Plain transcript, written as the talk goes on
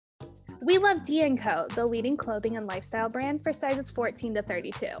We love D&Co, the leading clothing and lifestyle brand for sizes 14 to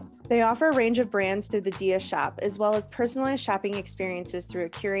 32. They offer a range of brands through the Dia shop, as well as personalized shopping experiences through a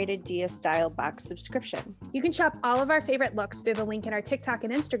curated Dia style box subscription. You can shop all of our favorite looks through the link in our TikTok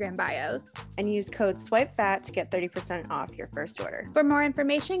and Instagram bios. And use code SWIPEFAT to get 30% off your first order. For more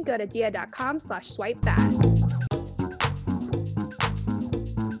information, go to dia.com/swipefat.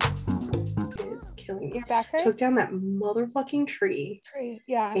 Your back hurts? Took down that motherfucking tree.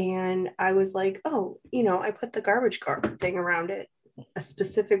 Yeah. And I was like, oh, I put the garbage cart thing around it, a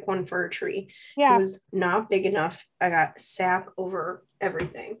specific one for a tree. Yeah. It was not big enough. I got sap over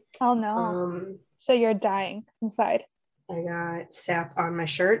everything. Oh no. So you're dying inside. I got sap on my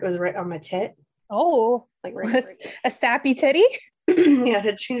shirt. It was right on my tit. Oh, like right. A sappy titty? Yeah, I had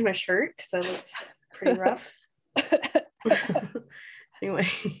to change my shirt because I looked pretty rough. Anyway.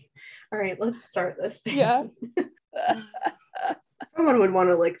 All right, let's start this thing. Yeah. Someone would want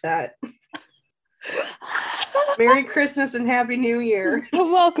to lick that. Merry Christmas and Happy New Year.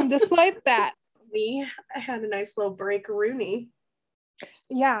 Welcome to Swipe That. I had a nice little break-a-rooney.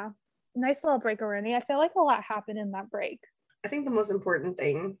 Yeah, nice little break-a-rooney. I feel like a lot happened in that break. I think the most important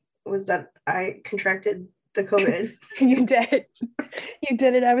thing was that I contracted the COVID. You did. You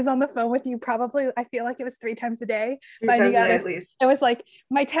did it. I was on the phone with you probably, I feel like it was 3 times a day. 3 times a day at least. It was like,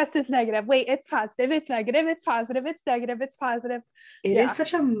 my test is negative. Wait, it's positive. It's negative. It's positive. It's negative. It's positive. It is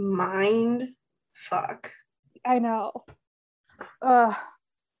such a mind fuck. I know. But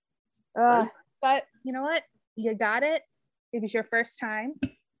you know what? You got it. It was your first time.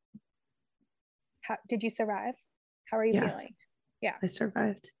 Did you survive? How are you feeling? Yeah. I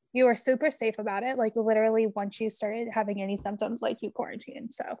survived. You were super safe about it. Like literally once you started having any symptoms, like you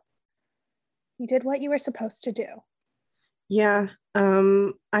quarantined. So you did what you were supposed to do. Yeah.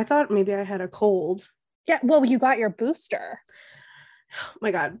 I thought maybe I had a cold. Yeah. Well, you got your booster. Oh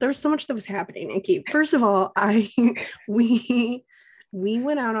my God. There was so much that was happening, Nikki. First of all, we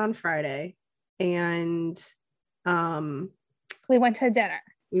went out on Friday and we went to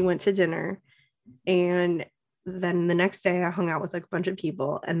dinner. And then the next day I hung out with like a bunch of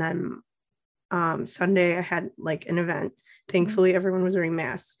people, and then Sunday I had like an event. Thankfully everyone was wearing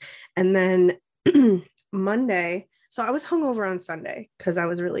masks. And then Monday, so I was hungover on Sunday because I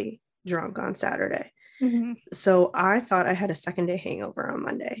was really drunk on Saturday. Mm-hmm. So I thought I had a second day hangover on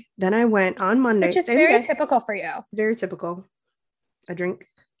Monday. Then I went on Monday, which is very typical for you. Very typical. I drink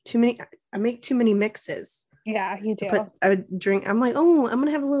too many. I make too many mixes. Yeah, you do. I would drink. I'm like, oh, I'm gonna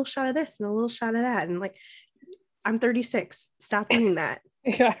have a little shot of this and a little shot of that, and like, I'm 36. Stop doing that.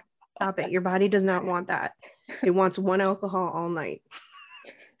 Yeah. Stop it. Your body does not want that. It wants one alcohol all night.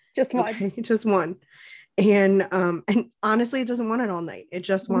 Just one. Okay? Just one. And honestly, it doesn't want it all night. It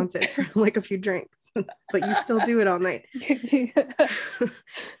just wants it for like a few drinks. But you still do it all night.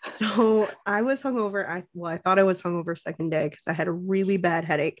 So I was hungover. I thought I was hungover second day because I had a really bad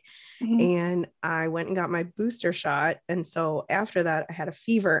headache. Mm-hmm. And I went and got my booster shot. And so after that, I had a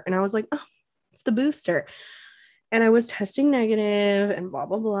fever. And I was like, oh, it's the booster. And I was testing negative and blah,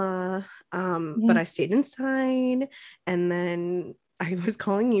 blah, blah. But I stayed inside. And then I was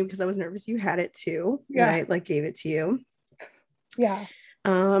calling you because I was nervous you had it too. Yeah. And I like gave it to you. Yeah.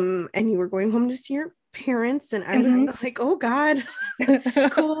 And you were going home to see your parents. And I was like, oh God,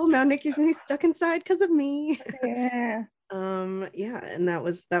 cool. Now Nikki's gonna be stuck inside because of me. Yeah. And that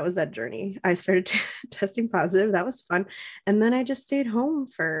was that journey. I started testing positive. That was fun. And then I just stayed home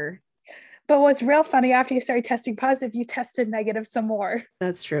for. But what's real funny, after you started testing positive, you tested negative some more.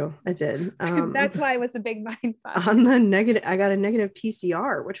 That's true. I did. That's why it was a big mind fuck. On the negative, I got a negative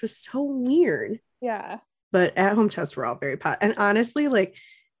PCR, which was so weird. Yeah. But at-home tests were all very positive. And honestly, like,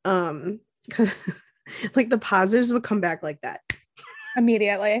 because like the positives would come back like that.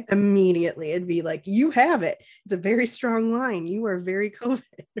 Immediately. It'd be like, you have it. It's a very strong line. You are very COVID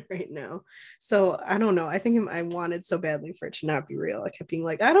right now. So I don't know. I think I wanted so badly for it to not be real. I kept being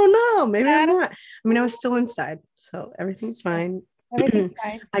like, I don't know. Maybe I'm not. I mean, I was still inside. So everything's fine. Everything's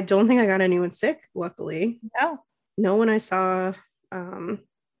fine. I don't think I got anyone sick, luckily. No. No one I saw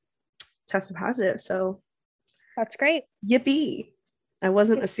tested positive. So that's great. Yippee. I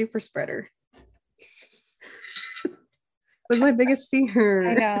wasn't a super spreader. Was my biggest fear.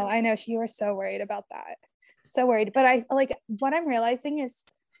 I know. You were so worried about that. So worried. But I like what I'm realizing is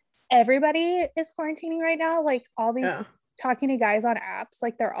everybody is quarantining right now. Like all these talking to guys on apps,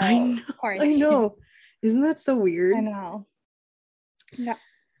 like they're all quarantining. I know. Isn't that so weird? I know. Yeah.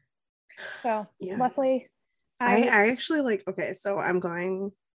 So luckily I actually like, okay, so I'm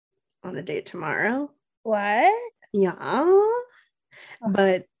going on a date tomorrow. What? Yeah.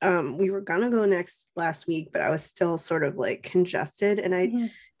 But we were gonna go last week, but I was still sort of like congested, and I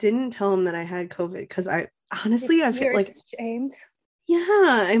didn't tell him that I had COVID because I honestly I feel like ashamed. Yeah,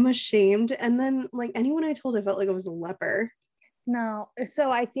 I'm ashamed. And then like anyone I told, I felt like I was a leper. No,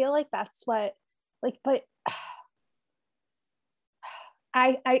 so I feel like that's what but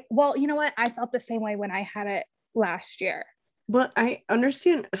I well, you know what? I felt the same way when I had it last year. But I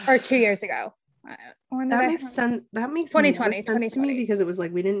understand. Or 2 years ago. That makes sense. That makes 2020 sense to me because it was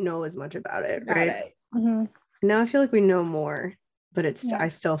like we didn't know as much about it, right? Now I feel like we know more, but I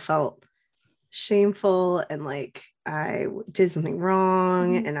still felt shameful and like I did something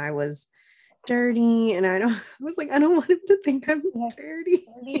wrong and I was dirty, and I was like, I don't want him to think I'm dirty.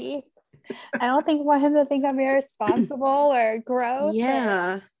 I don't want him to think I'm irresponsible or gross.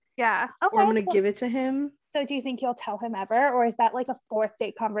 Yeah. Okay. Or I'm gonna give it to him. So do you think you'll tell him ever, or is that like a fourth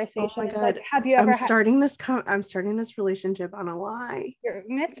date conversation? Oh my God. Like, have you ever? I'm starting this relationship on a lie.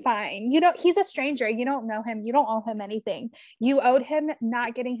 It's fine. He's a stranger. You don't know him. You don't owe him anything. You owed him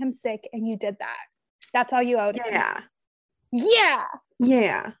not getting him sick, and you did that. That's all you owed him.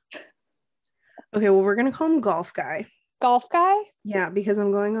 Yeah. Okay, well, we're gonna call him Golf Guy. Golf Guy? Yeah, because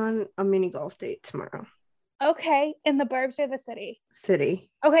I'm going on a mini golf date tomorrow. Okay, in the burbs or the city? City.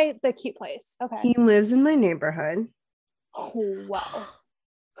 Okay, the cute place. Okay. He lives in my neighborhood. Oh,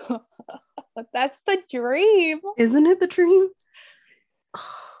 wow. That's the dream. Isn't it the dream?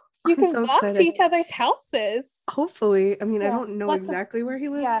 You can walk to each other's houses. Hopefully. I mean, I don't know exactly where he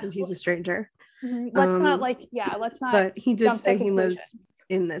lives because he's a stranger. Let's not. But he did say he lives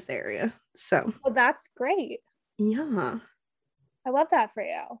in this area. So. Well, that's great. Yeah. I love that for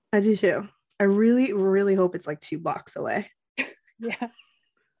you. I do too. I really, really hope it's like 2 blocks away. Yeah.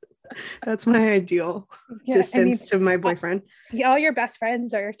 That's my ideal distance to my boyfriend. All your best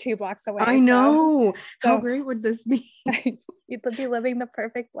friends are 2 blocks away. I know. How great would this be? You'd be living the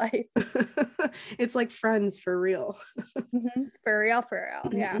perfect life. It's like Friends for real. For real.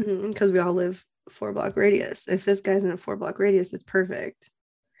 Yeah. Because we all live 4-block radius. If this guy's in a 4-block radius, it's perfect.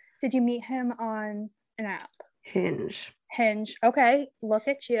 Did you meet him on an app? Hinge. Okay. Look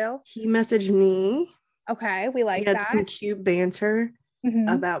at you. He messaged me. Okay. We like that. He had some cute banter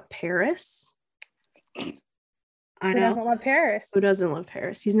about Paris. I know. Who doesn't love Paris? Who doesn't love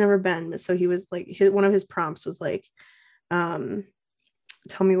Paris? He's never been. So he was like, one of his prompts was like,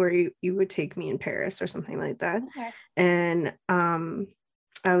 tell me where you would take me in Paris or something like that. Okay. And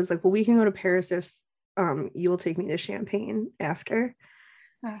I was like, well, we can go to Paris if you'll take me to Champagne after.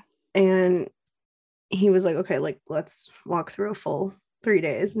 And he was like, okay, like let's walk through a full 3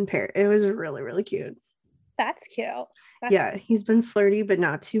 days in Paris. It was really, really cute. That's cute. He's been flirty, but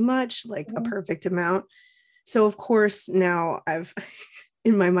not too much, like a perfect amount. So of course now I've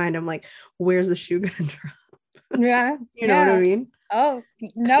in my mind, I'm like, where's the shoe gonna drop? Yeah. You know what I mean? Oh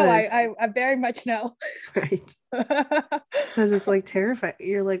no, I very much know. Right. Because it's like terrifying.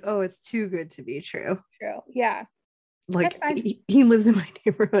 You're like, oh, it's too good to be true. True. Yeah. Like he lives in my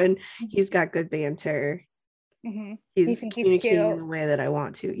neighborhood. He's got good banter. He's communicating in the way that I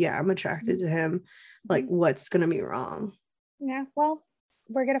want to. Yeah, I'm attracted to him. Like, what's gonna be wrong? Yeah, well,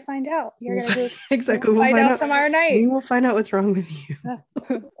 we're gonna find out. You're gonna do exactly. We'll find out tomorrow night. We will find out what's wrong with you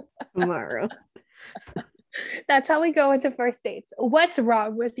tomorrow. That's how we go into first dates. What's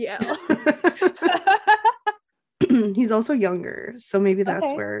wrong with you? He's also younger, so maybe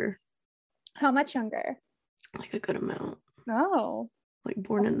that's where. How much younger? Like a good amount. Oh. Like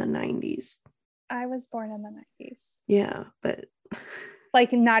born in the 90s. I was born in the 90s. Yeah, but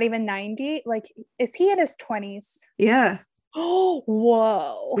like not even 90. Like, is he in his 20s? Yeah. Oh,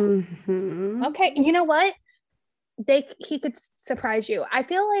 whoa. Okay, you know what? He could surprise you. I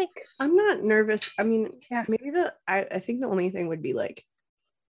feel like I'm not nervous. I mean, maybe I think the only thing would be like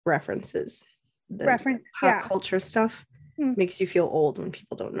references. Pop culture stuff makes you feel old when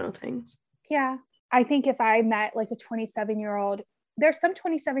people don't know things. Yeah. I think if I met like a 27-year-old, there's some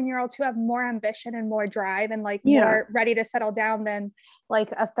 27-year-olds who have more ambition and more drive and like more ready to settle down than like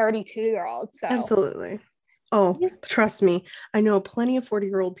a 32-year-old. So absolutely. Oh, trust me. I know plenty of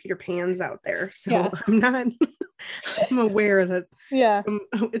 40-year-old Peter Pans out there. So I'm aware that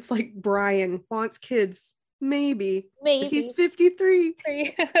it's like Brian wants kids. Maybe. He's 53.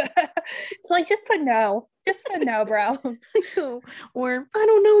 It's like, just put no, bro. Or I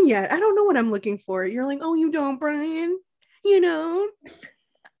don't know yet. I don't know what I'm looking for. You're like, oh, you don't, Brian. You know.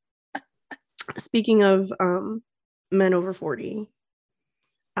 Speaking of men over 40,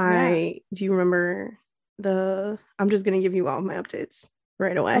 do you remember I'm just gonna give you all my updates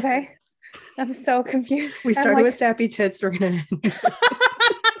right away. Okay. I'm so confused. We started with sappy tits. We're gonna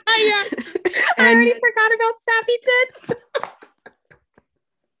yeah. I already forgot about sappy tits.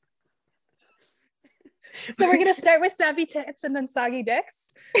 So we're gonna start with Snappy Tits and then Soggy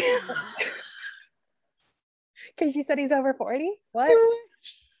Dicks. Because you said he's over 40. What?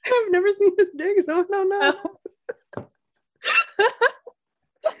 I've never seen his dick, so no.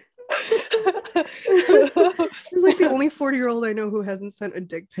 He's like the only 40-year-old I know who hasn't sent a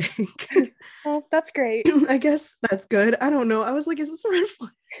dick pic. Oh, that's great. I guess that's good. I don't know. I was like, is this a red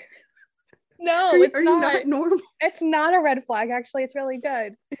flag? No, are you not normal? It's not a red flag, actually. It's really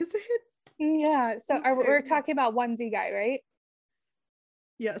good. Is it? Yeah. So Okay. we're talking about onesie guy, right?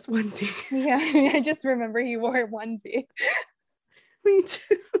 Yes, onesie. Yeah, I just remember he wore a onesie. Me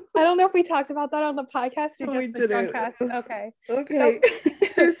too. I don't know if we talked about that on the podcast or We just the didn't. Drunkcast. Okay. Okay. So,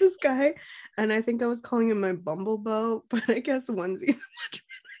 there's this guy, and I think I was calling him my Bumblebo, but I guess onesie.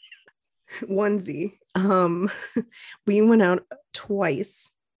 Onesie. We went out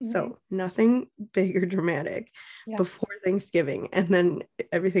twice, so nothing big or dramatic before Thanksgiving, and then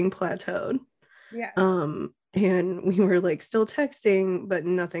everything plateaued. Yes. And we were like still texting, but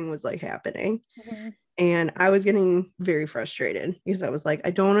nothing was like happening. And I was getting very frustrated because I was like,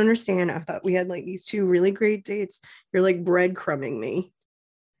 I don't understand. I thought we had like these 2 really great dates. You're like breadcrumbing me.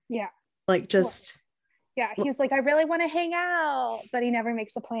 Yeah. Like just. Yeah. He was like, I really want to hang out, but he never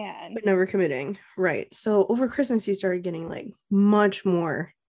makes a plan. But never committing. Right. So over Christmas, he started getting like much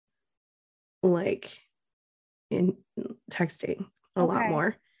more like in texting a lot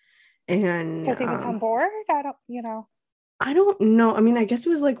more. And because he was on board. I don't know. I mean, I guess it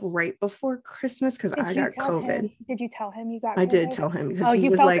was like right before Christmas because I got COVID. Did you tell him you got COVID? I did tell him because he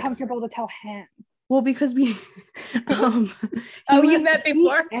you was felt like comfortable to tell him. Well, because we you met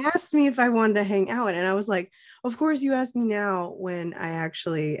before? He asked me if I wanted to hang out, and I was like, of course you ask me now when I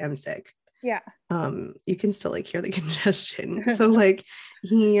actually am sick. Yeah. You can still like hear the congestion. So like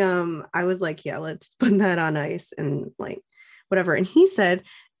I was like, yeah, let's put that on ice and like whatever. And he said,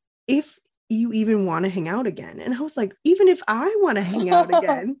 if you even want to hang out again. And I was like, even if I want to hang out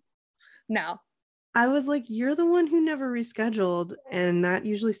again. No. I was like, you're the one who never rescheduled. And that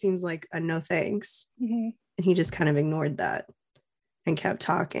usually seems like a no thanks. And he just kind of ignored that and kept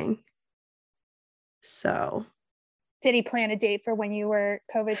talking. So. Did he plan a date for when you were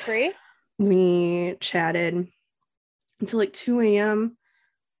COVID free? We chatted until like 2 a.m.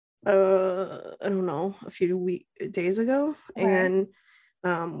 I don't know, a few days ago. Okay. And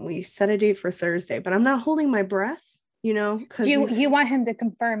we set a date for Thursday, but I'm not holding my breath, because you want him to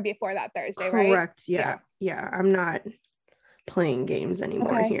confirm before that Thursday, right? Correct. Yeah. I'm not playing games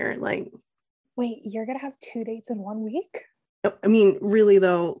anymore here. Like, wait, you're gonna have 2 dates in 1 week? I mean, really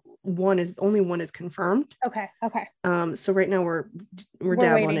though, only one is confirmed. Okay. So right now we're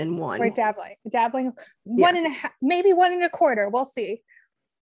dabbling waiting. In one. We're dabbling 1.5, maybe 1.25. We'll see.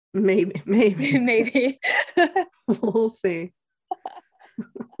 Maybe. We'll see.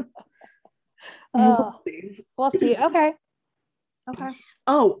 We'll see. Okay.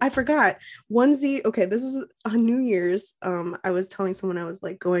 Oh, I forgot. Onesie. Okay, this is on New Year's. I was telling someone I was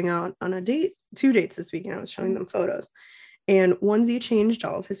like going out on a date, 2 dates this weekend. I was showing them photos, and Onesie changed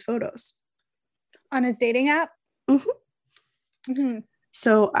all of his photos on his dating app.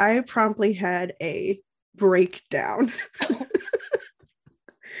 So I promptly had a breakdown.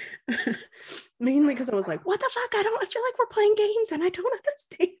 Mainly because I was like, what the fuck? I feel like we're playing games and I don't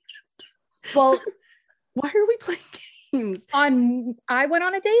understand. Well, why are we playing games? I went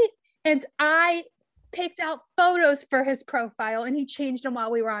on a date and I picked out photos for his profile and he changed them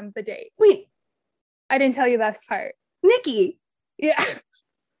while we were on the date. Wait. I didn't tell you this part. Nikki. Yeah.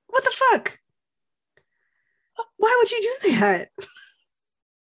 What the fuck? Why would you do that?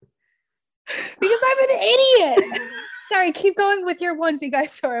 Because I'm an idiot. Sorry, keep going with your onesie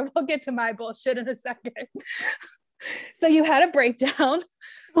guys. Sorry, we'll get to my bullshit in a second. So you had a breakdown.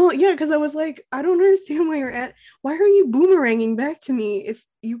 Well, yeah, because I was like, I don't understand why are you boomeranging back to me if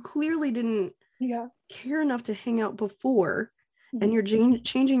you clearly didn't care enough to hang out before and you're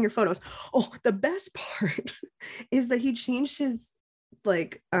changing your photos. Oh, the best part is that he changed his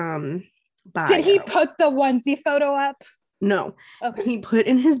like bio. Did he put the onesie photo up? No. Okay. He put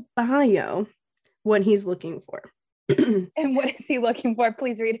in his bio what he's looking for. And what is he looking for?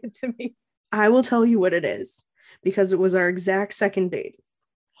 Please read it to me. I will tell you what it is because it was our exact second date.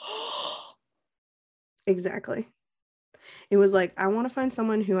 Exactly. It was like, I want to find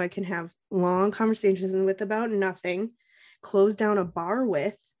someone who I can have long conversations with about nothing, close down a bar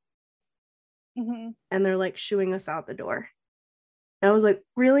with, and they're like shooing us out the door. And I was like,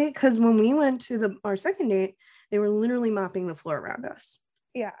 really? Because when we went to our second date, they were literally mopping the floor around us.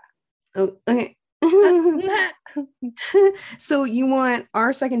 Yeah. Oh, okay. So you want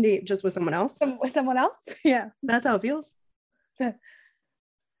our second date just with someone else? With someone else? Yeah. That's how it feels.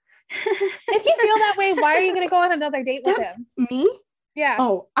 If you feel that way, why are you going to go on another date with him? Me? Yeah.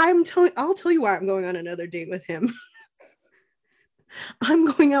 Oh, I'll tell you why I'm going on another date with him. I'm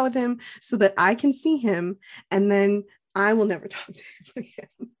going out with him so that I can see him, and then I will never talk to him again.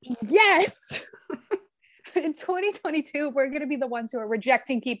 Yes. In 2022, we're going to be the ones who are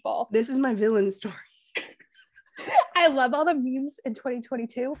rejecting people. This is my villain story. I love all the memes in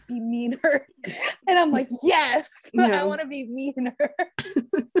 2022. Be meaner. And I'm like, yes, I want to be meaner.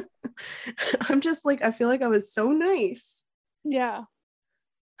 I'm just like, I feel like I was so nice. Yeah.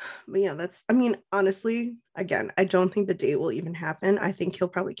 But yeah, honestly, again, I don't think the date will even happen. I think he'll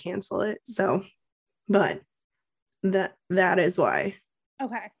probably cancel it. So, but that is why.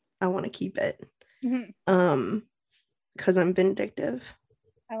 Okay. I want to keep it. Mm-hmm. Because I'm vindictive.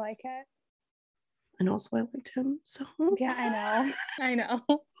 I like it. And also I liked him. So yeah, I know.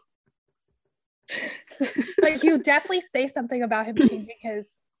 Like, you definitely say something about him changing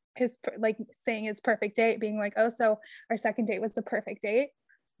his like saying his perfect date, being like, oh, so our second date was the perfect date.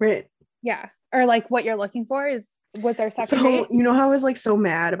 Right. Yeah. Or like what you're looking for was our second date. You know how I was like so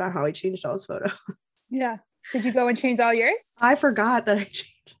mad about how I changed all his photos. Yeah. Did you go and change all yours? I forgot that I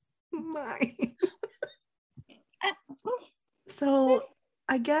changed mine. So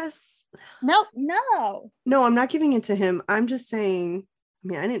I guess no, I'm not giving it to him. I'm just saying,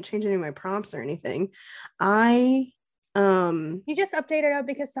 I didn't change any of my prompts or anything. You just updated it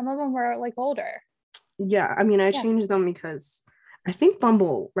because some of them were like older. Yeah, I changed them because I think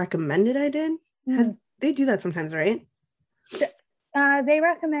Bumble recommended I did. They do that sometimes, right? They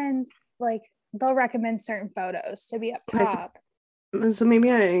recommend, like, they'll recommend certain photos to be up top. So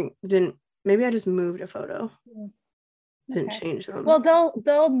maybe I didn't. Maybe I just moved a photo. Didn't change them. Well,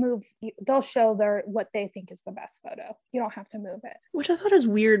 they'll show what they think is the best photo. You don't have to move it. Which I thought is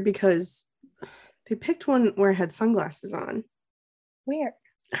weird because they picked one where I had sunglasses on. Weird.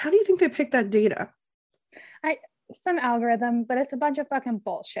 How do you think they picked that data? Some algorithm, but it's a bunch of fucking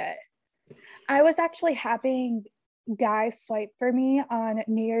bullshit. I was actually having guys swipe for me on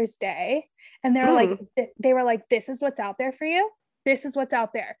New Year's Day, and they were like, this is what's out there for you. This is what's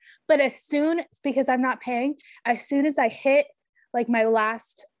out there. But because I'm not paying, as soon as I hit like my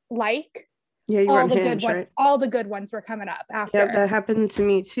last like, you were on Hinge, right? All the good ones were coming up after. Yeah, that happened to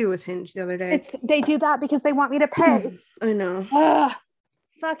me too with Hinge the other day. They do that because they want me to pay. I know.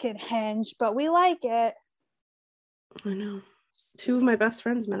 Fucking Hinge, but we like it. I know. 2 of my best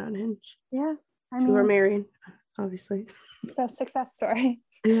friends met on Hinge. Yeah. Who are married, obviously. So success story.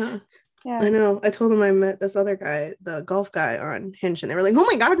 Yeah. I know. I told them I met this other guy, the golf guy, on Hinge, and they were like, oh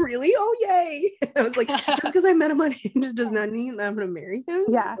my God, really? Oh, yay. I was like, just because I met him on Hinge does not mean that I'm going to marry him.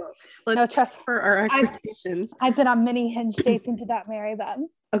 Yeah. So let's trust for our expectations. I've been on many Hinge dates and did not marry them.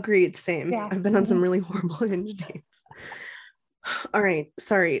 Agreed. Same. Yeah. I've been on some really horrible Hinge dates. All right.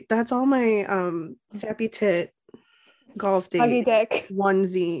 Sorry. That's all my sappy tit golf date. Huggy dick.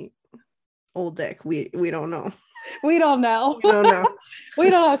 Onesie old dick. We don't know. We don't know. We don't know. We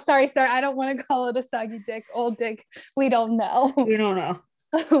don't know. Sorry. I don't want to call it a soggy dick, old dick. We don't know. We don't know.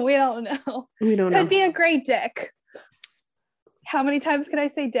 We don't know. We don't know. Could be a great dick. How many times can I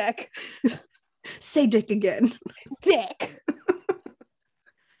say dick? Say dick again. Dick.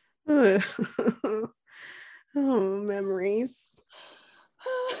 Oh, memories.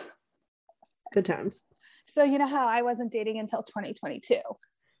 Good times. So you know how I wasn't dating until 2022?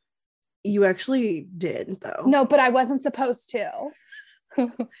 You actually did, though. No, but I wasn't supposed to.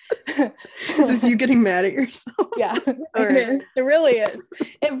 Is this you getting mad at yourself? Yeah, it is. It really is.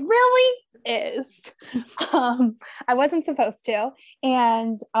 It really is. I wasn't supposed to.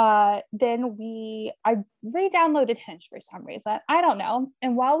 And then I re-downloaded Hinge for some reason. I don't know.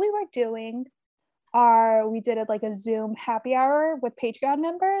 And while we were doing we did it like a Zoom happy hour with Patreon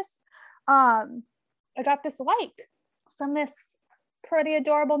members. I got this like from this pretty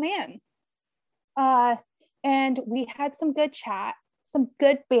adorable man. And we had some good chat, some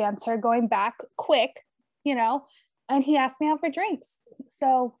good banter going back quick, and he asked me out for drinks.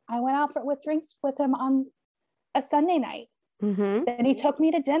 So I went out with drinks with him on a Sunday night. Mm-hmm. Then he took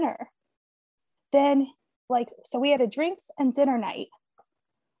me to dinner. Then so we had a drinks and dinner night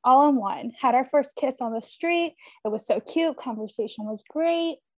all in one. Had our first kiss on the street. It was so cute. Conversation was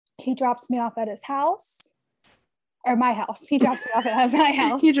great. He drops me off at his house. Or my house. He dropped me off at my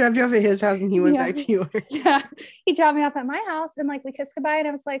house. He dropped you off at his house and he went back to yours. Yeah. He dropped me off at my house and we kissed goodbye and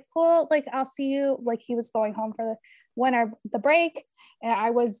I was like, cool, I'll see you. He was going home for the break. And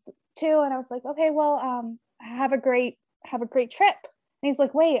I was too. And I was like, okay, well, have a great trip. And he's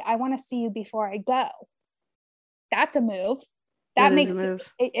like, wait, I want to see you before I go. That's a move. That makes a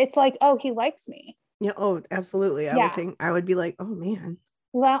move. It's like, oh, he likes me. Yeah. Oh, absolutely. I would think I would be like, oh man.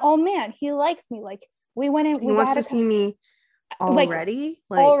 Well, oh man, he likes me. Like we went in. He wants to see me already.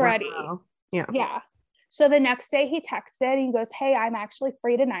 Like already. Wow. Yeah. Yeah. So the next day he texted and he goes, "Hey, I'm actually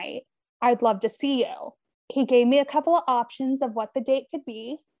free tonight. I'd love to see you." He gave me a couple of options of what the date could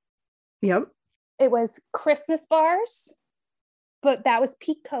be. Yep. It was Christmas bars, but that was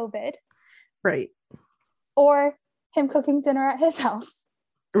peak COVID. Right. Or him cooking dinner at his house.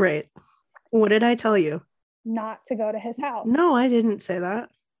 Right. What did I tell you? Not to go to his house. No, I didn't say that.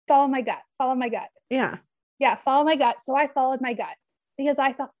 Follow my gut. Follow my gut. Yeah. Yeah, follow my gut. So I followed my gut because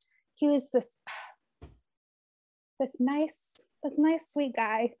I thought he was this nice, sweet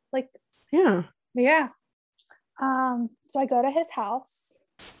guy. Like, yeah. Yeah. So I go to his house.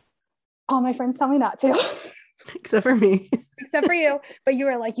 All my friends tell me not to. Except for me. Except for you. But you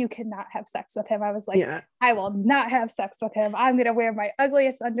were like, you cannot have sex with him. I was like, yeah. I will not have sex with him. I'm going to wear my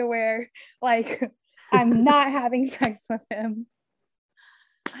ugliest underwear. Like, I'm not having sex with him.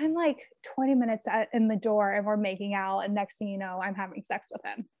 I'm like 20 minutes in the door and we're making out. And next thing you know, I'm having sex with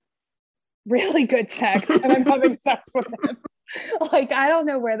him. Really good sex. And I'm having sex with him. Like, I don't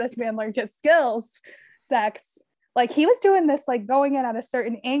know where this man learned his skills. Sex. Like, he was doing this, like, going in at a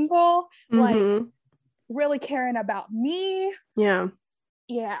certain angle. Like, really caring about me. Yeah.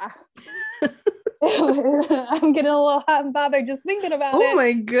 Yeah. I'm getting a little hot and bothered just thinking about it. Oh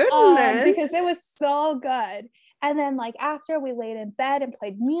my goodness. Because it was so good. And then like after we laid in bed and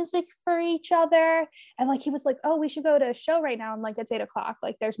played music for each other, and like he was like, oh, we should go to a show right now. And like it's 8:00.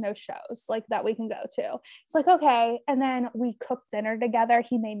 Like there's no shows like that we can go to. It's like, okay. And then we cooked dinner together.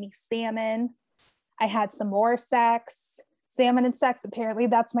 He made me salmon. I had some more sex. Salmon and sex, apparently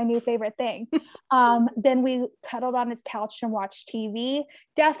that's my new favorite thing. Then we cuddled on his couch and watched TV.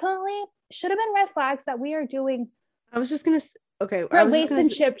 Definitely should have been red flags that we are doing. I was just gonna okay,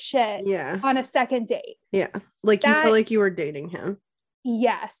 relationship shit. Yeah, on a second date. Yeah, like you feel like you were dating him.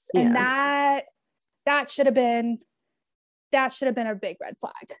 Yes, yeah. And that should have been a big red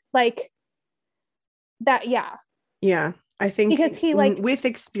flag. Like that, yeah. Yeah, I think because he like with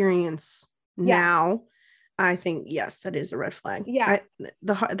experience now. I think, yes, that is a red flag. Yeah.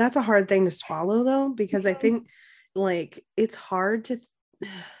 That's a hard thing to swallow though, because I think like it's hard to.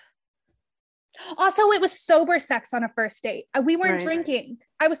 Also, it was sober sex on a first date. We weren't drinking.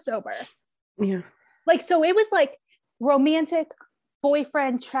 I was sober. Yeah. Like, so it was like romantic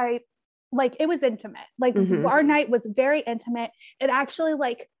boyfriend type. Like it was intimate. Like our night was very intimate. It actually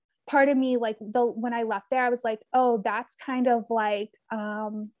like part of me, like when I left there, I was like, oh, that's kind of like,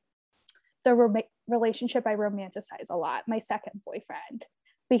 the relationship I romanticize a lot, my second boyfriend,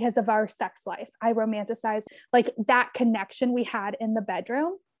 because of our sex life. I romanticize like that connection we had in the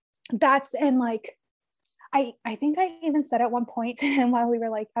bedroom. That's and like I think I even said at one point to him while we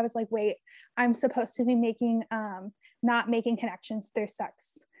were like, I was like, wait, I'm supposed to be making not making connections through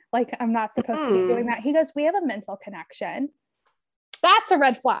sex. Like I'm not supposed to be doing that. He goes, we have a mental connection. That's a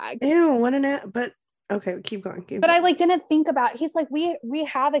red flag. Ew, but okay, keep going. But I like didn't think about it. He's like, we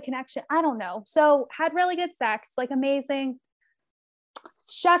have a connection. I don't know. So had really good sex, like amazing.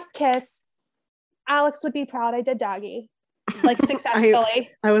 Chef's kiss. Alex would be proud. I did doggy, like successfully.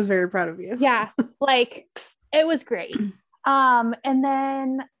 I was very proud of you. Yeah, like it was great. And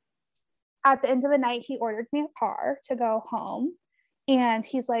then at the end of the night, he ordered me a car to go home, and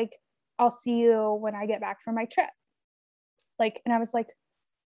he's like, "I'll see you when I get back from my trip." Like, and I was like,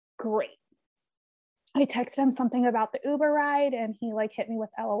 "Great." I texted him something about the Uber ride and he like hit me with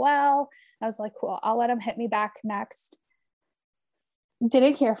LOL. I was like, cool, I'll let him hit me back next.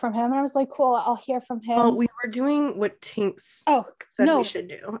 Didn't hear from him. And I was like, cool, I'll hear from him. Oh, we were doing what Tinks said we should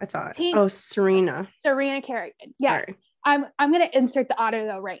do, I thought. Tinks, Serena Kerrigan. Yes. Sorry. I'm going to insert the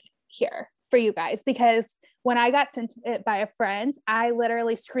audio right here for you guys, because when I got sent it by a friend, I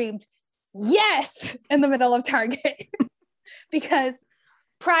literally screamed, yes, in the middle of Target. Because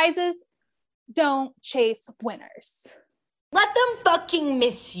prizes don't chase winners. Let them fucking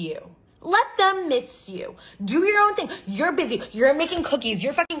miss you. Let them miss you. Do your own thing. You're busy. You're making cookies.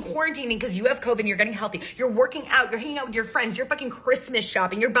 You're fucking quarantining because you have COVID. You're getting healthy. You're working out. You're hanging out with your friends. You're fucking Christmas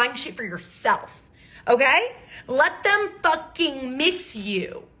shopping. You're buying shit for yourself. Okay? Let them fucking miss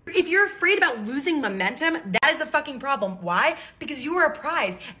you. If you're afraid about losing momentum, that is a fucking problem. Why? Because you are a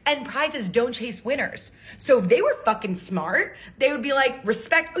prize, and prizes don't chase winners. So if they were fucking smart, they would be like,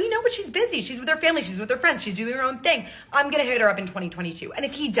 respect, oh, you know what? She's busy. She's with her family. She's with her friends. She's doing her own thing. I'm going to hit her up in 2022. And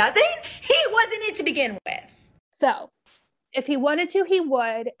if he doesn't, he wasn't it to begin with. So if he wanted to, he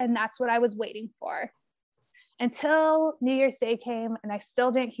would. And that's what I was waiting for. Until New Year's Day came and I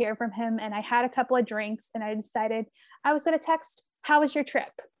still didn't hear from him. And I had a couple of drinks and I decided I was going to text, how was your trip?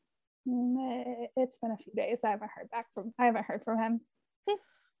 It's been a few days. I haven't heard from him.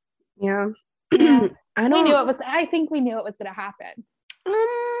 Yeah. I think we knew it was gonna happen.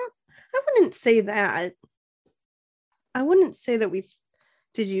 I wouldn't say that. I wouldn't say that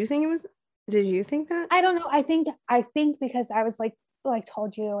did you think that? I don't know. I think because I was like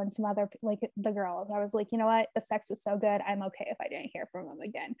told you and some other like the girls, I was like, you know what? The sex was so good. I'm okay if I didn't hear from him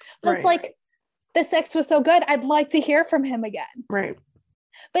again. But it's like the sex was so good. I'd like to hear from him again. Right.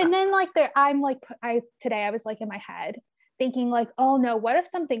 But then like today I was like in my head thinking like, oh no, what if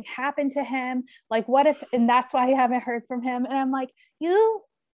something happened to him? Like what if, and that's why I haven't heard from him. And I'm like,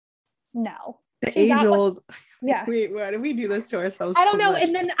 no. The age old. Yeah. Wait, why do we do this to ourselves? I don't know.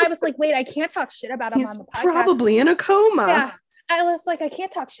 And then I was like, wait, I can't talk shit about him on the podcast. Probably in a coma. Yeah. I was like, I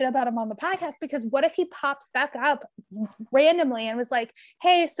can't talk shit about him on the podcast because what if he pops back up randomly and was like,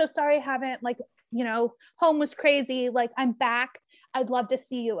 hey, so sorry I haven't, like, home was crazy. Like, I'm back. I'd love to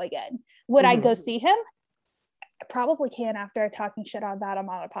see you again. Would I go see him? I probably can after talking shit about him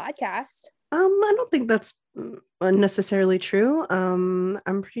on a podcast. I don't think that's necessarily true. I'm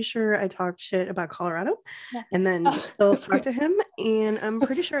pretty sure I talked shit about Colorado and then still talk to him. And I'm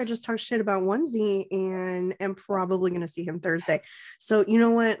pretty sure I just talked shit about Onesie and am probably going to see him Thursday. So you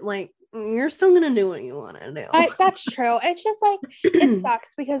know what? Like, you're still going to do what you want to do. That's true. It's just like, it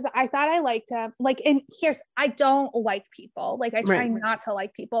sucks because I thought I liked him. Like, and I don't like people. Like, I try not to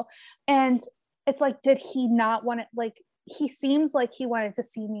like people. And it's like, did he not want to, like, he seems like he wanted to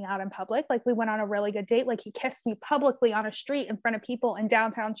see me out in public. Like we went on a really good date. Like he kissed me publicly on a street in front of people in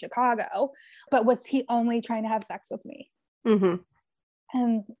downtown Chicago, but was he only trying to have sex with me? Mm-hmm.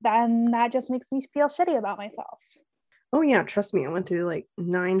 And then that just makes me feel shitty about myself. Oh yeah. Trust me. I went through like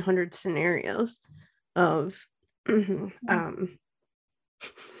 900 scenarios of why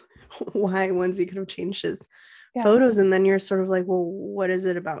Onesie could have changed his photos. And then you're sort of like, well, what is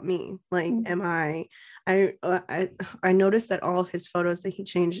it about me? Like, am I noticed that all of his photos that he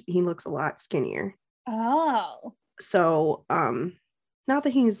changed, he looks a lot skinnier. Oh. So, not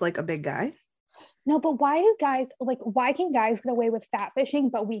that he's like a big guy. No, but why can guys get away with fat fishing,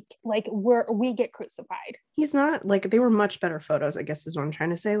 but we get crucified? He's not like, they were much better photos, I guess is what I'm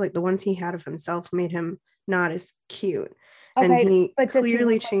trying to say. Like the ones he had of himself made him not as cute. Okay, and he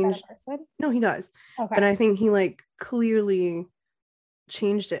clearly changed. No, he does. Okay. And I think he like clearly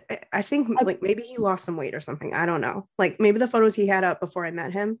changed it. I think like maybe he lost some weight or something. I don't know. Like maybe the photos he had up before I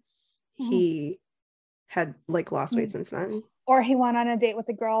met him, he had like lost weight since then. Or he went on a date with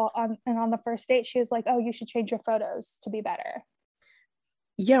a girl and on the first date, she was like, oh, you should change your photos to be better.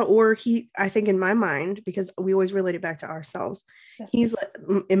 Yeah. Or I think in my mind, because we always relate it back to ourselves. He's like,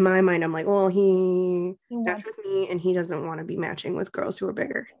 in my mind, I'm like, well, he matched with me and he doesn't want to be matching with girls who are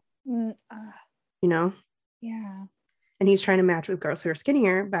bigger. You know? Yeah. And he's trying to match with girls who are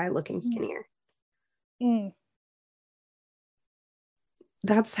skinnier by looking skinnier.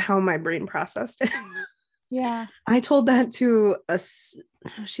 That's how my brain processed it. Yeah. I told that to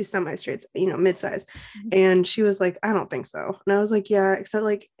she's semi-straight, mid-size. And she was like, I don't think so. And I was like, yeah, except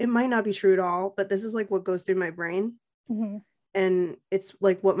like, it might not be true at all, but this is like what goes through my brain. And it's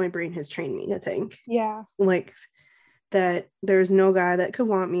like what my brain has trained me to think. Yeah. Like that there's no guy that could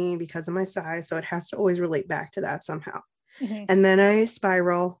want me because of my size. So it has to always relate back to that somehow. And then I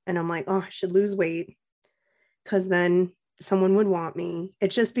spiral and I'm like, oh, I should lose weight because then someone would want me. It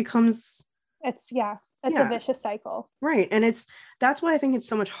just becomes. It's a vicious cycle. Right. And that's why I think it's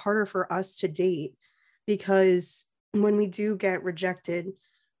so much harder for us to date, because when we do get rejected,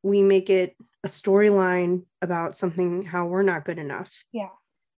 we make it a storyline about something, how we're not good enough. Yeah.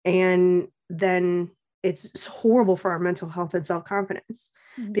 And then it's horrible for our mental health and self-confidence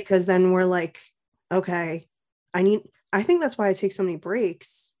because then we're like, okay, I think that's why I take so many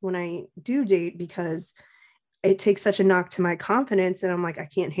breaks when I do date, because it takes such a knock to my confidence. And I'm like, I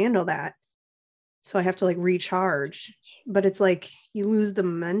can't handle that. So I have to like recharge, but it's like you lose the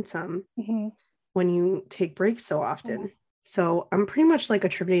momentum when you take breaks so often. So I'm pretty much like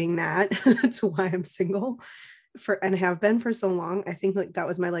attributing that to why I'm single and have been for so long. I think like that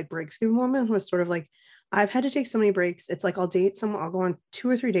was my like breakthrough moment, was sort of like, I've had to take so many breaks. It's like I'll date someone, I'll go on 2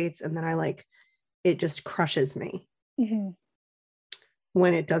 or 3 dates, and then it just crushes me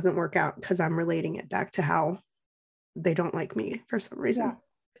when it doesn't work out, because I'm relating it back to how they don't like me for some reason. Yeah.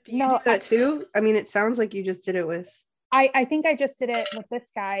 Do you do that too? I mean, it sounds like you just did it with. I think I just did it with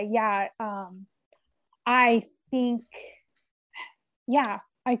this guy. Yeah. I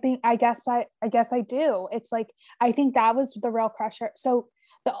guess I do. It's like, I think that was the real crusher. So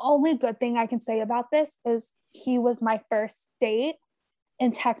the only good thing I can say about this is he was my first date.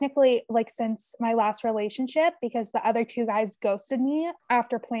 And technically, like, since my last relationship, because the other 2 guys ghosted me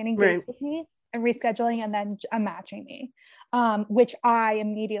after planning dates with me. and rescheduling and then matching me, which I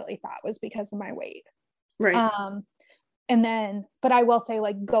immediately thought was because of my weight. Right. And then, but I will say,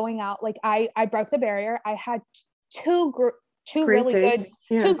 like, going out, like I broke the barrier. I had two great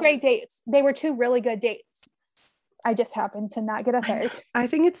dates. They were 2 really good dates. I just happened to not get a third. I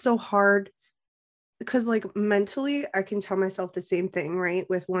think it's so hard because, like, mentally I can tell myself the same thing, right?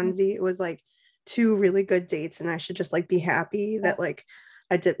 With onesie, it was like 2 really good dates and I should just like be happy that like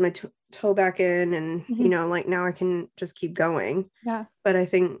I dipped my toe back in and you know, like now I can just keep going. Yeah. But I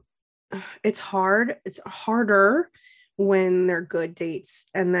think it's harder when they're good dates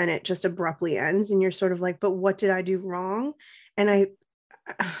and then it just abruptly ends and you're sort of like, but what did I do wrong? And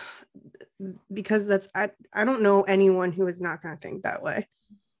because I don't know anyone who is not going to think that way.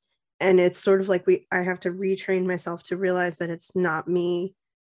 And it's sort of like I have to retrain myself to realize that it's not me.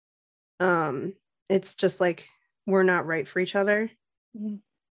 It's just like we're not right for each other.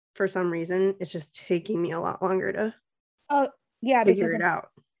 For some reason, it's just taking me a lot longer to figure it out.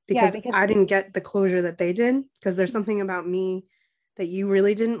 Because I didn't get the closure that they did, because there's something about me that you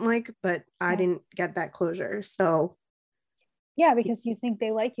really didn't like, but I didn't get that closure. So yeah, because you think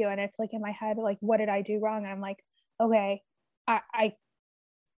they like you, and it's like in my head, like, what did I do wrong? And I'm like, okay, I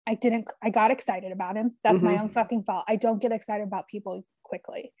got excited about him. That's my own fucking fault. I don't get excited about people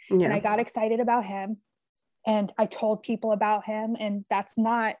quickly. And I got excited about him and I told people about him, and that's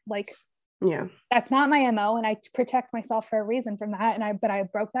not like, that's not my MO, and I protect myself for a reason from that. But I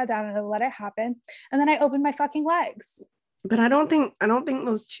broke that down and I let it happen, and then I opened my fucking legs. But I don't think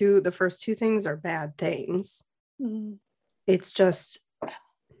the first 2 things are bad things. It's just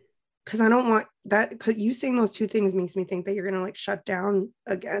because I don't want that, because you saying those 2 things makes me think that you're gonna like shut down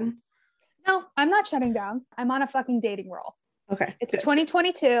again. No, I'm not shutting down. I'm on a fucking dating roll. Okay. It's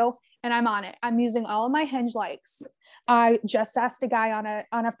 2022 and I'm on it. I'm using all of my Hinge likes. I just asked a guy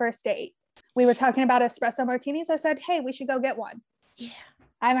on a first date. We were talking about espresso martinis. I said, hey, we should go get one. Yeah.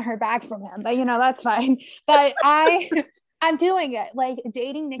 I haven't heard back from him, but you know, that's fine. But I'm doing it. Like,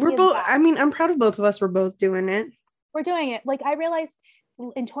 dating Nikki. We're both, I mean, I'm proud of both of us. We're both doing it. We're doing it. Like, I realized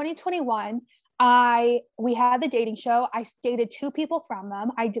in 2021, we had the dating show. I dated 2 people from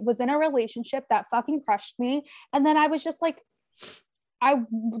them. I was in a relationship that fucking crushed me. And then I was just like, I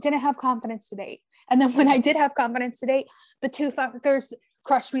didn't have confidence to date. And then when I did have confidence to date, the 2 fuckers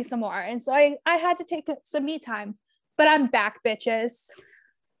crushed me some more. And so I had to take some me time, but I'm back, bitches.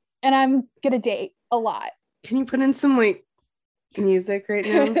 And I'm gonna date a lot. Can you put in some like music right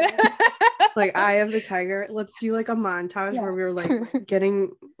now? Like Eye of the Tiger. Let's do like a montage where we were like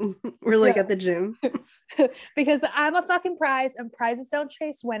we're like at the gym. Because I'm a fucking prize, and prizes don't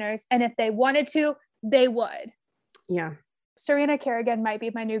chase winners. And if they wanted to, they would. Yeah. Serena Kerrigan might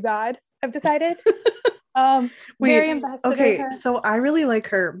be my new god, I've decided. Very invested in her. So I really like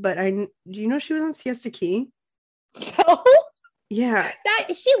her, but do you know she was on Siesta Key? No. Yeah.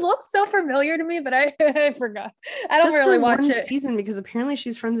 That she looks so familiar to me, but I forgot. I don't really watch it. Season, because apparently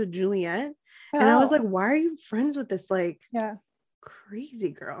she's friends with Juliet. And I was like, why are you friends with this like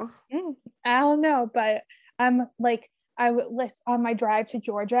crazy girl? I don't know, but I'm like, I would listen on my drive to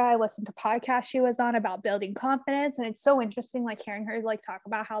Georgia. I listened to podcasts she was on about building confidence, and it's so interesting, like hearing her like talk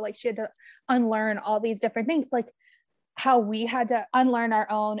about how like she had to unlearn all these different things, like how we had to unlearn our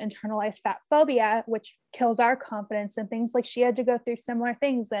own internalized fat phobia, which kills our confidence, and things like she had to go through similar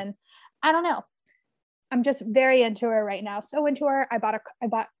things. And I don't know, I'm just very into her right now. So into her, I bought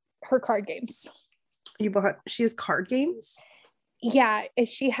her card games. She has card games? Yeah,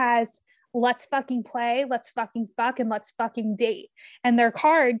 she has Let's Fucking Play, Let's Fucking Fuck, and Let's Fucking Date. And they're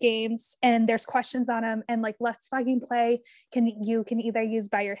card games, and there's questions on them. And like Let's Fucking Play can either use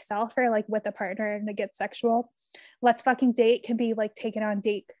by yourself or like with a partner and to get sexual. Let's Fucking Date can be like taken on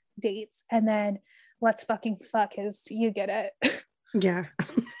dates. And then Let's Fucking Fuck is, you get it. Yeah.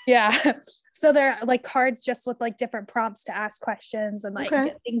 Yeah. So they're like cards just with like different prompts to ask questions and like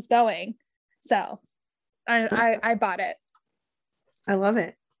get things going. So I bought it. I love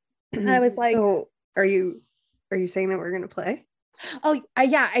it. I was like, so are you saying that we're gonna play? Oh,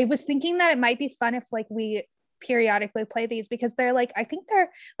 I was thinking that it might be fun if like we periodically play these, because they're like, I think they're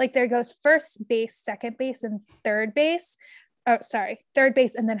like, there goes first base, second base, and third base. Oh, sorry, third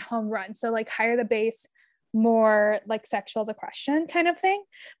base and then home run. So like higher the base, more like sexual the question kind of thing.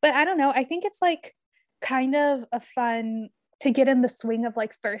 But I don't know, I think it's like kind of a fun to get in the swing of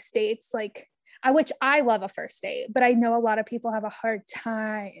like first dates, like which I love a first date, but I know a lot of people have a hard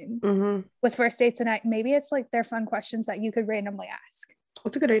time with first dates, and maybe it's like they're fun questions that you could randomly ask.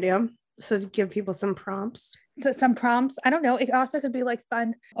 That's a good idea. So to give people some prompts. So some prompts, I don't know. It also could be like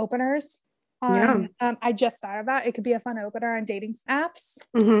fun openers. on I just thought about it could be a fun opener on dating apps.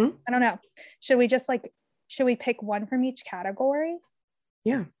 I don't know. Should we pick one from each category?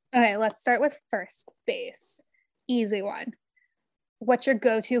 Yeah. Okay, let's start with first base. Easy one. What's your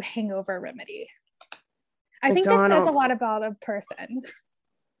go-to hangover remedy? I think this says a lot about a person.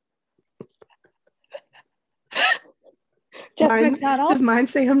 McDonald's. Does mine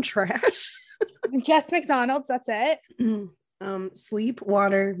say I'm trash? Just McDonald's, that's it. Sleep,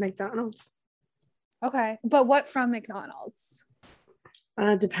 water, McDonald's. Okay, but what from McDonald's?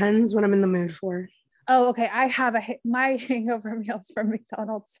 Depends what I'm in the mood for. Oh, okay. I have my hangover meals from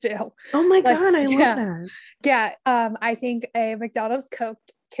McDonald's too. Oh my God, I love that. Yeah, I think a McDonald's Coke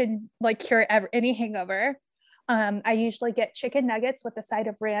can like cure any hangover. I usually get chicken nuggets with a side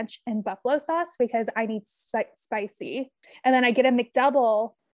of ranch and buffalo sauce because I need spicy. And then I get a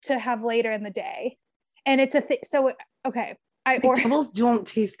McDouble to have later in the day. And it's a thing. So, okay. McDoubles don't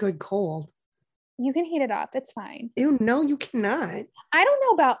taste good cold. You can heat it up. It's fine. Ew, no, you cannot. I don't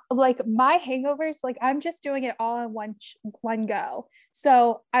know about like my hangovers. Like I'm just doing it all in one go.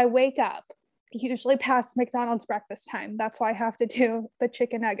 So I wake up usually past McDonald's breakfast time. That's why I have to do the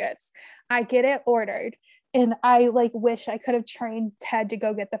chicken nuggets. I get it ordered. And I like wish I could have trained Ted to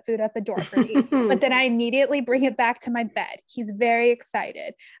go get the food at the door for me. But then I immediately bring it back to my bed. He's very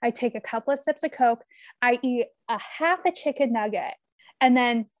excited. I take a couple of sips of Coke. I eat a half a chicken nugget and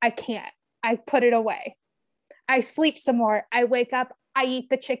then I can't. I put it away. I sleep some more. I wake up. I eat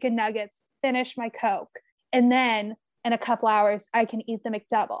the chicken nuggets, finish my Coke. And then in a couple hours, I can eat the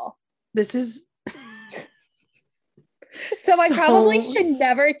McDouble. This is... So I probably should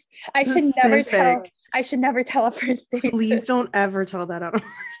never, I should never tell a first date. Please don't ever tell that on a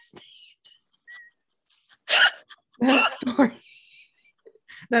first date. That story,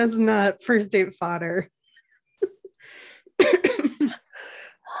 that is not first date fodder. Because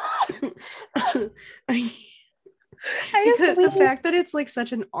the fact that it's like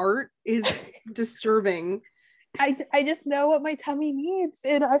such an art is disturbing. I just know what my tummy needs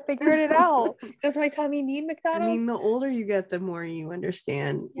and I figured it out. Does my tummy need McDonald's? I mean, the older you get, the more you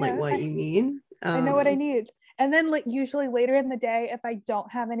understand like what you need. I know what I need. And then like usually later in the day, if I don't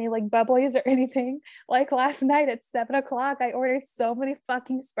have any like bubblies or anything, like last night at 7:00, I ordered so many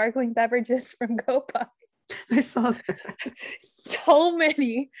fucking sparkling beverages from GoPuff. I saw that. So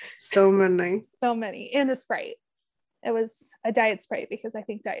many. And a Sprite. It was a diet Sprite because I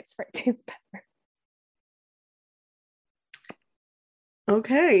think diet Sprite tastes better.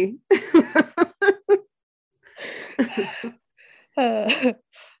 Okay.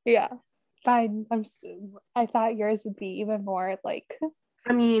 Yeah, fine. I thought yours would be even more like.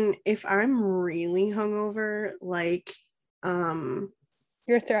 I mean, if I'm really hungover, like,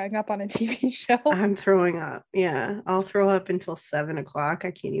 you're throwing up on a TV show. I'm throwing up. Yeah, I'll throw up until 7:00.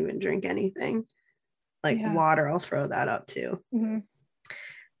 I can't even drink anything. Like water, I'll throw that up too. And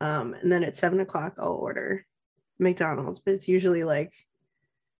then at 7:00, I'll order McDonald's, but it's usually like